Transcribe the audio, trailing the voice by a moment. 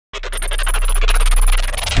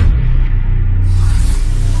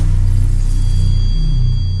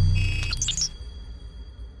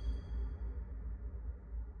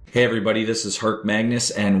Hey everybody, this is Herc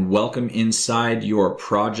Magnus and welcome inside your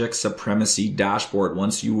Project Supremacy dashboard.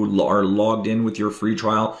 Once you are logged in with your free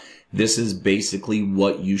trial, this is basically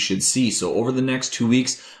what you should see. So over the next 2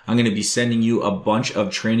 weeks, I'm going to be sending you a bunch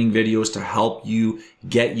of training videos to help you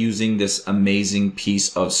get using this amazing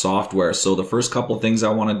piece of software. So the first couple things I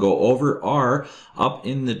want to go over are up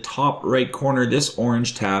in the top right corner. This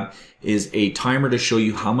orange tab is a timer to show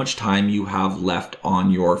you how much time you have left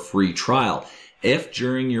on your free trial. If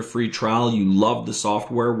during your free trial you love the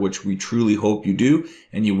software, which we truly hope you do,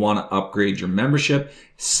 and you want to upgrade your membership,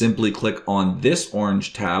 simply click on this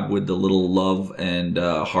orange tab with the little love and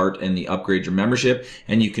heart and the upgrade your membership,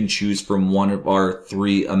 and you can choose from one of our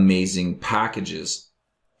 3 amazing packages.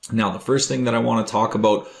 Now, the first thing that I want to talk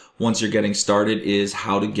about once you're getting started is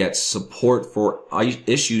how to get support for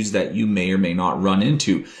issues that you may or may not run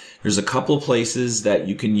into. There's a couple of places that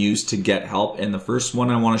you can use to get help, and the first one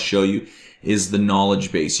I want to show you is the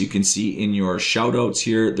knowledge base. You can see in your shout outs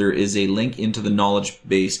here, there is a link into the knowledge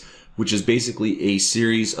base, which is basically a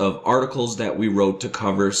series of articles that we wrote to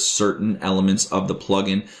cover certain elements of the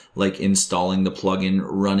plugin, like installing the plugin,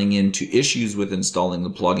 running into issues with installing the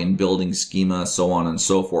plugin, building schema, so on and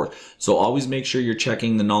so forth. So always make sure you're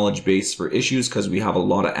checking the knowledge base for issues because we have a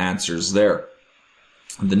lot of answers there.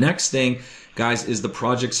 The next thing, guys, is the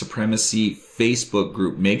Project Supremacy Facebook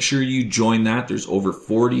group. Make sure you join that. There's over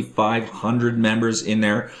 4,500 members in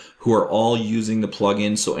there who are all using the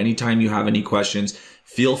plugin. So anytime you have any questions,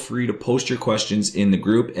 feel free to post your questions in the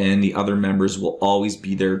group and the other members will always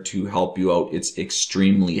be there to help you out. It's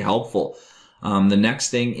extremely helpful. The next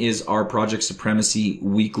thing is our Project Supremacy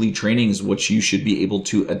weekly trainings, which you should be able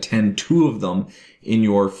to attend 2 of them in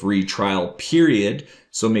your free trial period.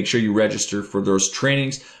 So make sure you register for those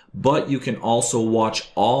trainings. But you can also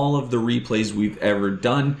watch all of the replays we've ever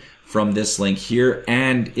done from this link here.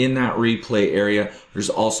 And in that replay area, there's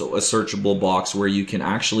also a searchable box where you can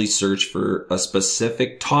actually search for a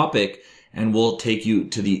specific topic and we'll take you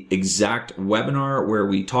to the exact webinar where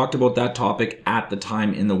we talked about that topic at the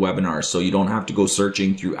time in the webinar. So you don't have to go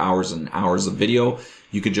searching through hours and hours of video.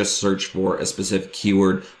 You could just search for a specific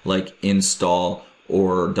keyword like install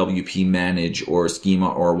or WP manage or schema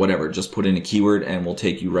or whatever. Just put in a keyword and we'll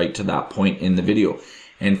take you right to that point in the video.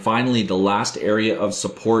 And finally, the last area of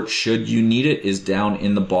support, should you need it, is down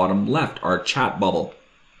in the bottom left, our chat bubble.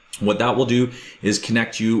 What that will do is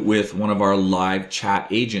connect you with one of our live chat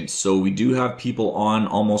agents. So we do have people on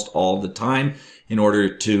almost all the time in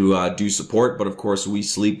order to do support, but of course we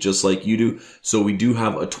sleep just like you do. So we do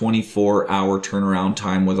have a 24-hour turnaround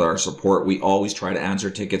time with our support. We always try to answer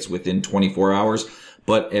tickets within 24 hours.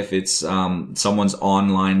 But if it's someone's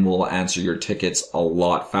online, we'll answer your tickets a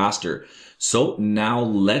lot faster. So now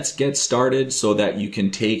let's get started so that you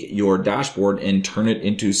can take your dashboard and turn it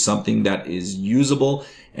into something that is usable.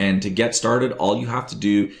 And to get started, all you have to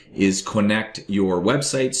do is connect your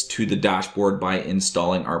websites to the dashboard by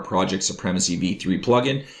installing our Project Supremacy v3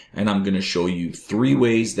 plugin. And I'm going to show you 3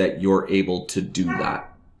 ways that you're able to do that.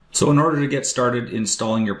 So in order to get started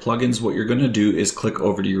installing your plugins, what you're going to do is click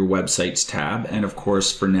over to your websites tab. And of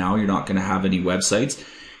course, for now, you're not going to have any websites.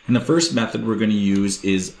 And the first method we're going to use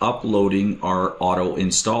is uploading our auto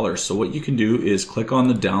installer. So what you can do is click on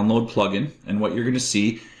the download plugin. And what you're going to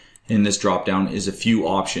see in this dropdown is a few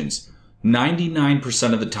options.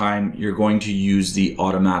 99% of the time, you're going to use the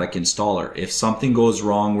automatic installer. If something goes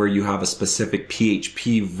wrong where you have a specific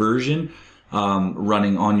PHP version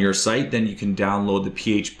running on your site, then you can download the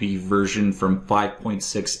PHP version from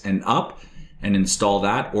 5.6 and up and install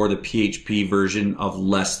that, or the PHP version of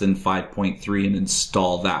less than 5.3 and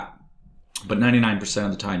install that. But 99%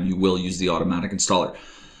 of the time you will use the automatic installer.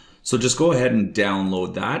 So just go ahead and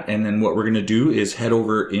download that, and then what we're going to do is head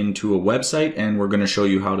over into a website and we're going to show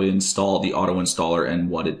you how to install the auto installer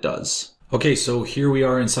and what it does. Okay, so here we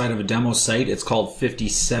are inside of a demo site. It's called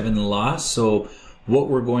 57 La. So what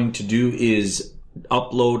we're going to do is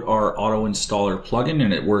upload our auto installer plugin,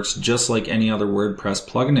 and it works just like any other WordPress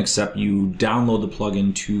plugin, except you download the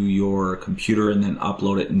plugin to your computer and then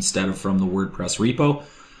upload it instead of from the WordPress repo.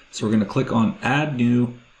 So we're going to click on add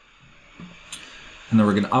new, and then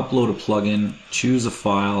we're going to upload a plugin, choose a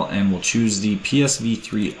file, and we'll choose the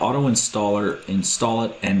PSv3 auto installer, install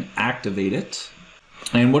it, and activate it.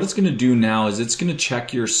 And what it's going to do now is it's going to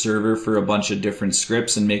check your server for a bunch of different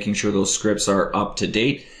scripts and making sure those scripts are up to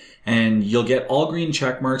date. And you'll get all green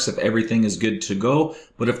check marks if everything is good to go.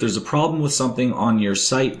 But if there's a problem with something on your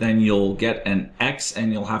site, then you'll get an X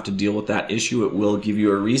and you'll have to deal with that issue. It will give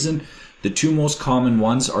you a reason. The 2 most common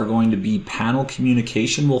ones are going to be panel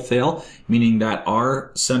communication will fail, meaning that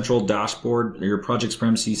our central dashboard, your Project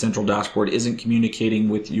Supremacy central dashboard, isn't communicating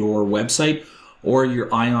with your website, or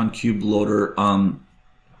your Ion Cube loader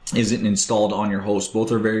isn't installed on your host.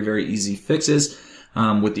 Both are very, very easy fixes.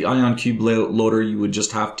 With the Ion Cube loader, you would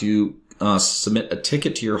just have to submit a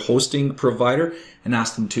ticket to your hosting provider and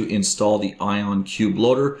ask them to install the Ion Cube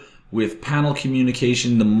loader. With panel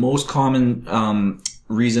communication, the most common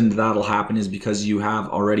reason that'll happen is because you have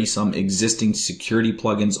already some existing security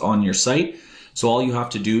plugins on your site. So all you have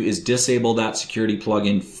to do is disable that security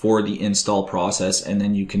plugin for the install process, and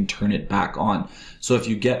then you can turn it back on. So if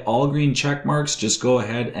you get all green check marks, just go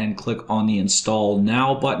ahead and click on the Install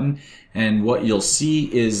Now button. And what you'll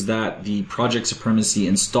see is that the Project Supremacy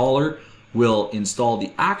installer will install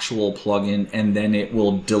the actual plugin, and then it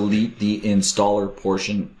will delete the installer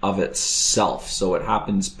portion of itself. So it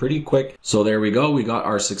happens pretty quick. So there we go. We got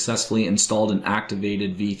our successfully installed and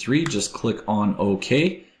activated V3. Just click on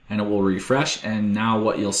OK and it will refresh. And now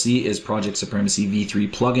what you'll see is Project Supremacy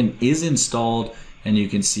V3 plugin is installed, and you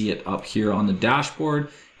can see it up here on the dashboard.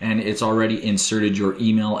 And it's already inserted your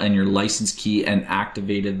email and your license key and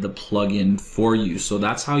activated the plugin for you. So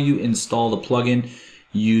that's how you install the plugin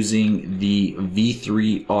using the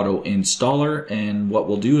V3 auto installer. And what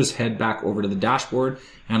we'll do is head back over to the dashboard,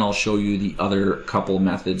 and I'll show you the other couple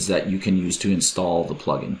methods that you can use to install the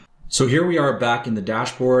plugin. So here we are back in the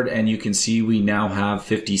dashboard, and you can see we now have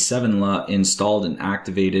 57 installed and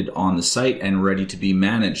activated on the site and ready to be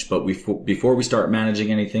managed. But before we start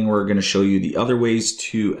managing anything, we're going to show you the other ways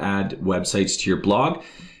to add websites to your blog.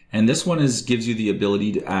 And this one gives you the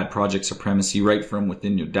ability to add Project Supremacy right from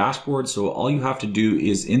within your dashboard. So all you have to do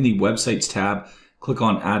is in the Websites tab, click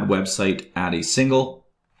on Add Website, add a single,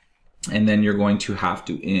 and then you're going to have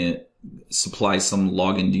to supply some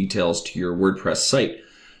login details to your WordPress site.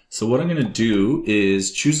 So what I'm going to do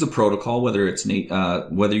is choose the protocol, whether you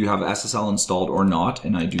have SSL installed or not,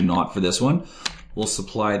 and I do not for this one. We'll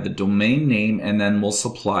supply the domain name, and then we'll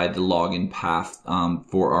supply the login path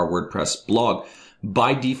for our WordPress blog.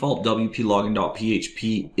 By default,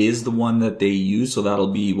 wplogin.php is the one that they use, so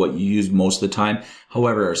that'll be what you use most of the time.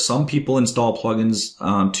 However, some people install plugins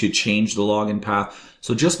to change the login path,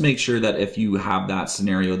 so just make sure that if you have that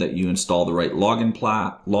scenario that you install the right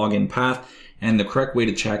login path. And the correct way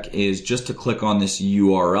to check is just to click on this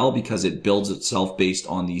URL, because it builds itself based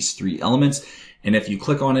on these 3 elements. And if you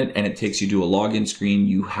click on it and it takes you to a login screen,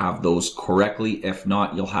 you have those correctly. If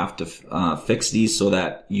not, you'll have to fix these so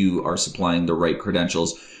that you are supplying the right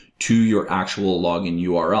credentials to your actual login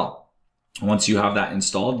URL. Once you have that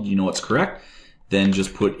installed, you know it's correct, then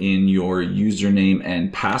just put in your username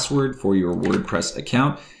and password for your WordPress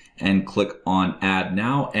account and click on Add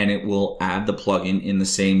Now, and it will add the plugin in the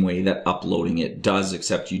same way that uploading it does,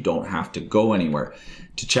 except you don't have to go anywhere.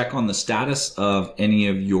 To check on the status of any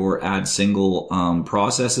of your add single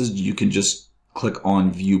processes, you can just click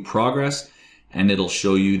on View Progress, and it'll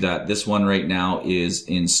show you that this one right now is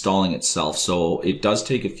installing itself. So it does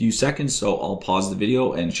take a few seconds, so I'll pause the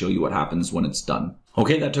video and show you what happens when it's done.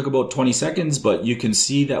 Okay, that took about 20 seconds, but you can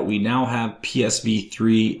see that we now have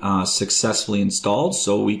PSv3 successfully installed,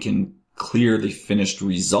 so we can clear the finished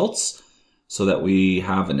results so that we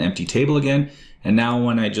have an empty table again. And now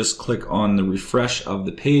when I just click on the refresh of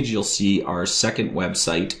the page, you'll see our second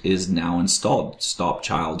website is now installed, Stop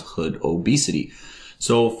Childhood Obesity.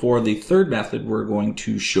 So for the third method, we're going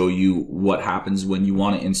to show you what happens when you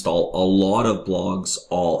want to install a lot of blogs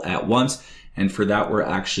all at once. And for that, we're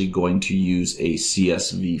actually going to use a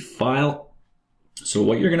CSV file. So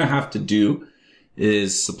what you're going to have to do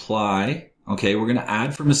is supply, okay, we're going to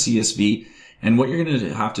add from a CSV. And what you're going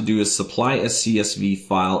to have to do is supply a CSV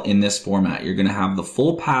file in this format. You're going to have the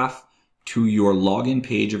full path to your login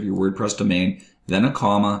page of your WordPress domain, then a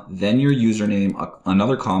comma, then your username,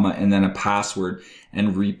 another comma, and then a password,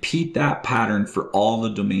 and repeat that pattern for all the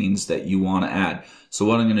domains that you want to add. So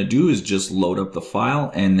what I'm going to do is just load up the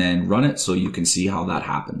file and then run it so you can see how that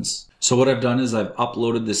happens. So what I've done is I've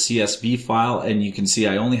uploaded the CSV file, and you can see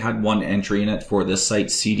I only had one entry in it for this site,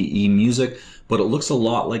 CDE Music, but it looks a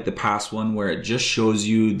lot like the past one where it just shows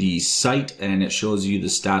you the site and it shows you the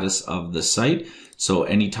status of the site. So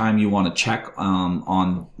anytime you want to check on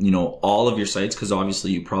all of your sites, because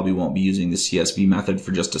obviously you probably won't be using the CSV method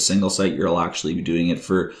for just a single site, you'll actually be doing it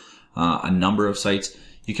for a number of sites.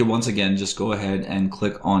 You can once again just go ahead and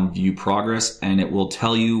click on View Progress, and it will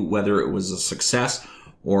tell you whether it was a success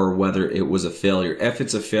or whether it was a failure. If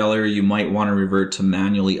it's a failure, you might want to revert to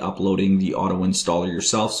manually uploading the auto installer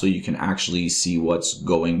yourself so you can actually see what's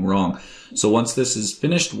going wrong. So once this is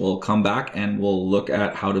finished, we'll come back and we'll look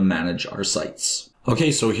at how to manage our sites.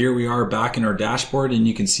 Okay, so here we are back in our dashboard, and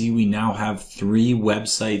you can see we now have 3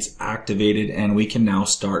 websites activated, and we can now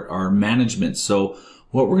start our management. So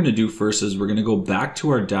what we're going to do first is we're going to go back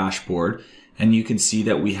to our dashboard, and you can see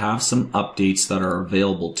that we have some updates that are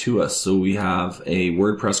available to us. So we have a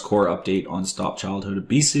WordPress core update on Stop Childhood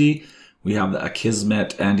Obesity. We have the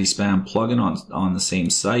Akismet anti-spam plugin on the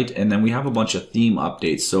same site. And then we have a bunch of theme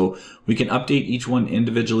updates. So we can update each one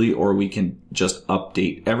individually, or we can just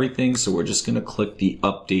update everything. So we're just going to click the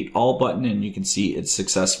update all button, and you can see it's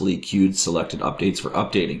successfully queued selected updates for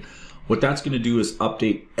updating. What that's going to do is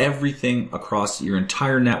update everything across your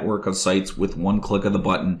entire network of sites with one click of the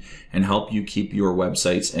button and help you keep your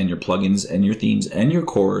websites and your plugins and your themes and your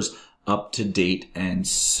cores up to date and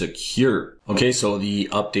secure. Okay, so the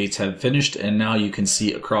updates have finished, and now you can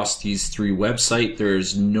see across these 3 websites,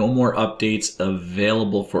 there's no more updates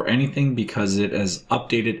available for anything because it has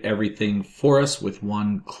updated everything for us with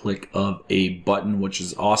one click of a button, which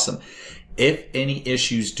is awesome. If any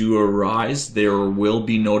issues do arise, there will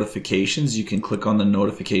be notifications. You can click on the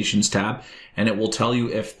notifications tab and it will tell you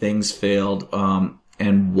if things failed,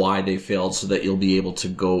 and why they failed, so that you'll be able to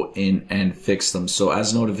go in and fix them. So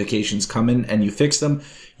as notifications come in and you fix them,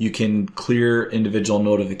 you can clear individual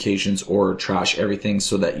notifications or trash everything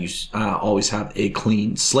so that you always have a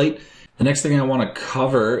clean slate. The next thing I want to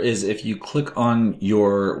cover is if you click on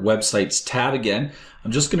your website's tab again,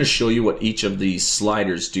 I'm just going to show you what each of these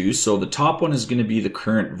sliders do. So the top one is going to be the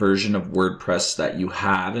current version of WordPress that you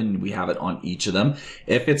have, and we have it on each of them.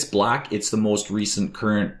 If it's black, it's the most recent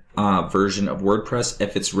current version of WordPress.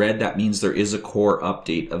 If it's red, that means there is a core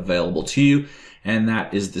update available to you. And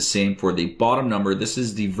that is the same for the bottom number. This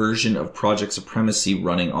is the version of Project Supremacy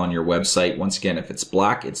running on your website. Once again, if it's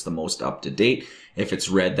black, it's the most up to date. If it's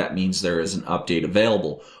red, that means there is an update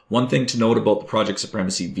available. One thing to note about the Project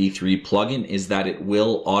Supremacy v3 plugin is that it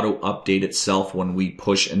will auto update itself when we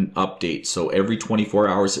push an update. So every 24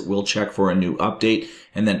 hours, it will check for a new update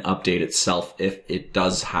and then update itself if it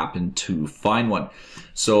does happen to find one.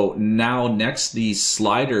 So now next, these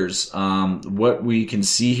sliders, what we can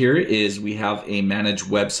see here is we have a manage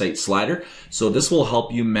website slider. So this will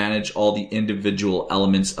help you manage all the individual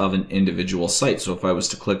elements of an individual site. So if I was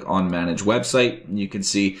to click on manage website, you can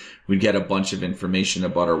see we'd get a bunch of information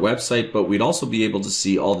about our website, but we'd also be able to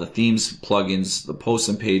see all the themes, plugins, the posts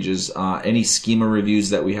and pages, any schema reviews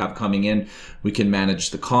that we have coming in. We can manage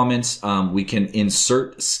the comments. We can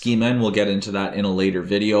insert schema, and we'll get into that in a later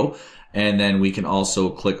video. And then we can also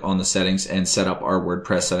click on the settings and set up our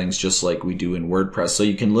WordPress settings just like we do in WordPress. So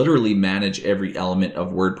you can literally manage every element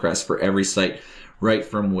of WordPress for every site right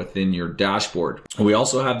from within your dashboard. We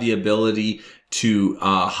also have the ability to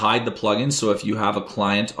hide the plugin. So if you have a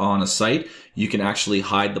client on a site, you can actually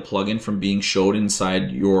hide the plugin from being showed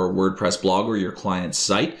inside your WordPress blog or your client's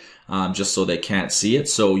site. Just so they can't see it.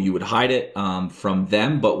 So you would hide it from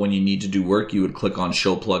them, but when you need to do work, you would click on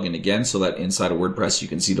show plugin again so that inside of WordPress you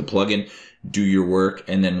can see the plugin, do your work,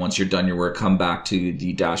 and then once you're done your work, come back to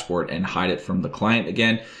the dashboard and hide it from the client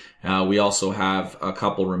again. We also have a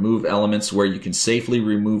couple remove elements where you can safely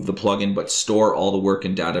remove the plugin but store all the work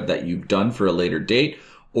and data that you've done for a later date.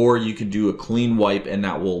 Or you can do a clean wipe, and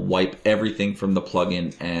that will wipe everything from the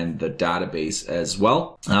plugin and the database as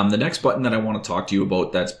well. The next button that I want to talk to you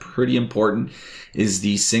about that's pretty important is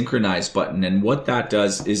the synchronize button. And what that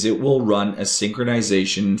does is it will run a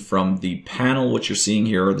synchronization from the panel, which you're seeing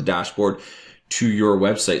here, or the dashboard, to your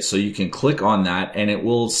website. So you can click on that and it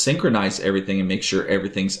will synchronize everything and make sure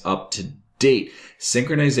everything's up to date.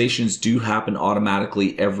 Synchronizations do happen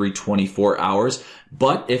automatically every 24 hours,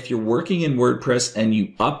 but if you're working in WordPress and you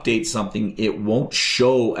update something, it won't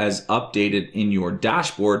show as updated in your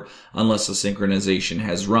dashboard unless the synchronization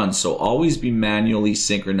has run. So always be manually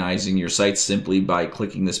synchronizing your site simply by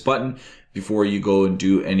clicking this button before you go and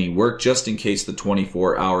do any work, just in case the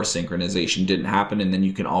 24-hour synchronization didn't happen. And then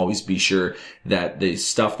you can always be sure that the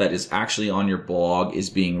stuff that is actually on your blog is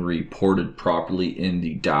being reported properly in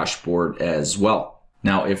the dashboard as well.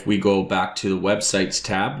 Now, if we go back to the websites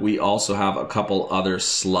tab, we also have a couple other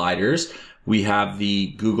sliders. We have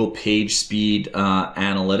the Google Page Speed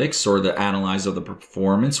Analytics, or the analyze of the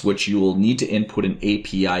performance, which you will need to input an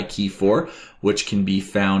API key for, which can be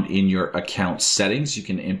found in your account settings. You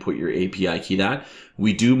can input your API key that.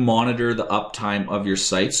 We do monitor the uptime of your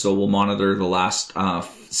site, so we'll monitor the last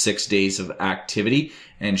 6 days of activity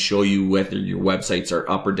and show you whether your websites are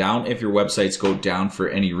up or down. If your websites go down for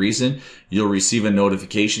any reason, you'll receive a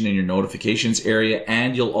notification in your notifications area,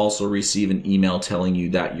 and you'll also receive an email telling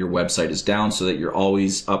you that your website is down, so that you're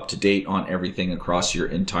always up to date on everything across your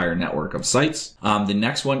entire network of sites. The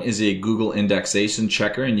next one is a Google indexation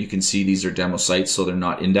checker, and you can see these are demo sites, so they're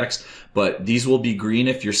not indexed, but these will be green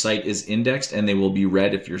if your site is indexed, and they will be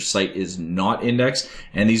red if your site is not indexed.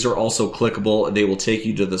 And these are also clickable. They will take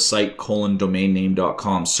you to the site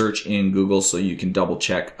 :domainname.com search in Google, so you can double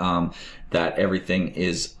check that everything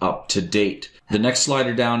is up to date. The next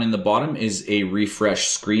slider down in the bottom is a refresh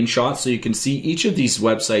screenshot. So you can see each of these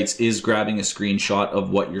websites is grabbing a screenshot of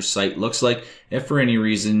what your site looks like. If for any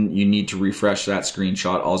reason you need to refresh that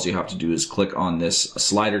screenshot, all you have to do is click on this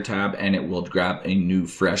slider tab and it will grab a new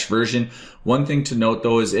fresh version. One thing to note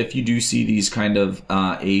though is if you do see these kind of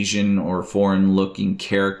Asian or foreign looking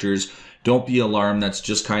characters, don't be alarmed. That's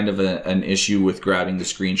just kind of an issue with grabbing the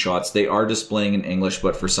screenshots. They are displaying in English,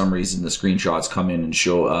 but for some reason the screenshots come in and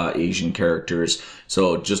show Asian characters.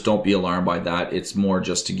 So just don't be alarmed by that. It's more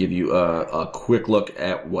just to give you a quick look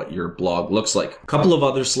at what your blog looks like. A couple of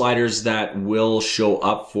other sliders that will show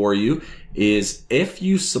up for you is if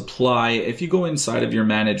you go inside of your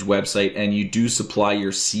managed website and you do supply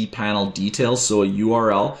your cPanel details, so a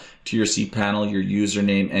URL to your cPanel, your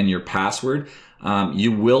username, and your password,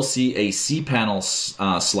 you will see a cPanel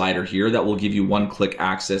slider here that will give you one-click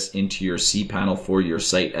access into your cPanel for your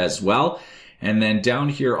site as well. And then down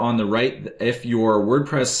here on the right, if your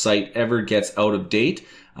WordPress site ever gets out of date,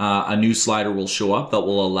 a new slider will show up that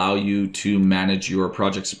will allow you to manage your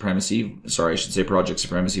Project Supremacy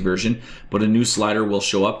version, but a new slider will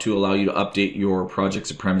show up to allow you to update your Project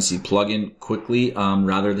Supremacy plugin quickly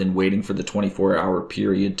rather than waiting for the 24-hour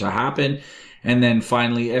period to happen. And then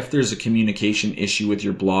finally, if there's a communication issue with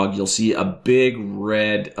your blog, you'll see a big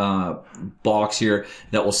red box here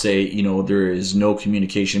that will say, you know, there is no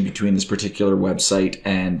communication between this particular website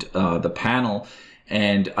and the panel.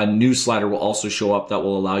 And a new slider will also show up that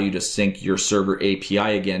will allow you to sync your server API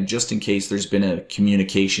again, just in case there's been a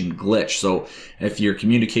communication glitch. So if your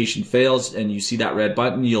communication fails and you see that red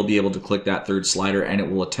button, you'll be able to click that third slider and it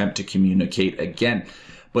will attempt to communicate again.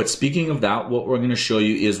 But speaking of that, what we're going to show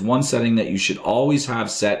you is one setting that you should always have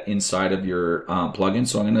set inside of your plugin.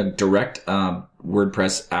 So I'm going to direct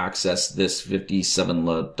WordPress access this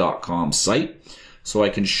 57la.com site so I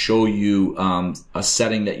can show you a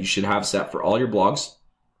setting that you should have set for all your blogs.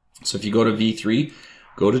 So if you go to V3,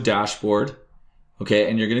 go to Dashboard, okay,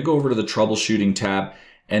 and you're going to go over to the Troubleshooting tab.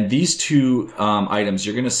 And these two items,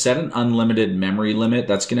 you're going to set an unlimited memory limit.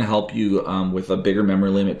 That's going to help you with a bigger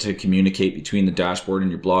memory limit to communicate between the dashboard and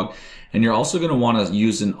your blog. And you're also going to want to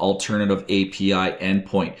use an alternative API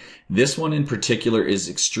endpoint. This one in particular is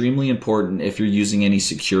extremely important if you're using any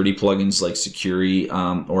security plugins like Security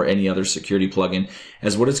or any other security plugin,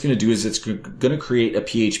 as what it's going to do is it's going to create a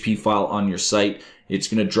PHP file on your site. It's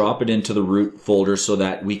going to drop it into the root folder so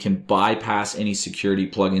that we can bypass any security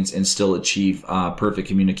plugins and still achieve perfect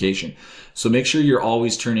communication. So make sure you're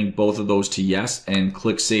always turning both of those to yes and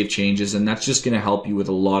click Save Changes. And that's just going to help you with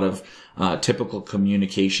a lot of typical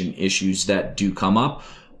communication issues that do come up.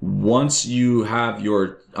 Once you have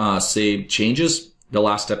your saved changes, the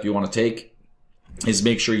last step you want to take is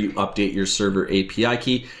make sure you update your server API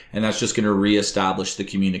key, and that's just going to reestablish the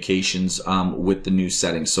communications with the new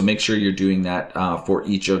settings. So make sure you're doing that for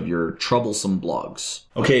each of your troublesome blogs.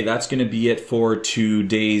 Okay, that's going to be it for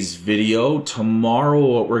today's video. Tomorrow,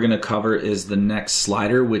 what we're going to cover is the next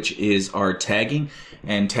slider, which is our tagging.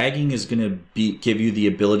 And tagging is going to give you the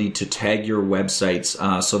ability to tag your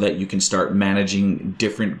websites so that you can start managing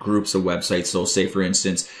different groups of websites. So say, for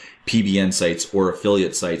instance, PBN sites or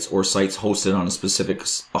affiliate sites or sites hosted on a specific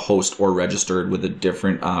host or registered with a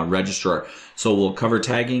different registrar. So we'll cover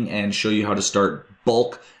tagging and show you how to start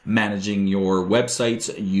bulk managing your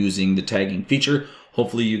websites using the tagging feature.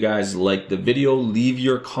 Hopefully you guys liked the video. Leave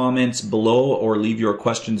your comments below or leave your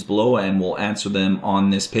questions below and we'll answer them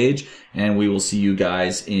on this page. And we will see you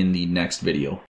guys in the next video.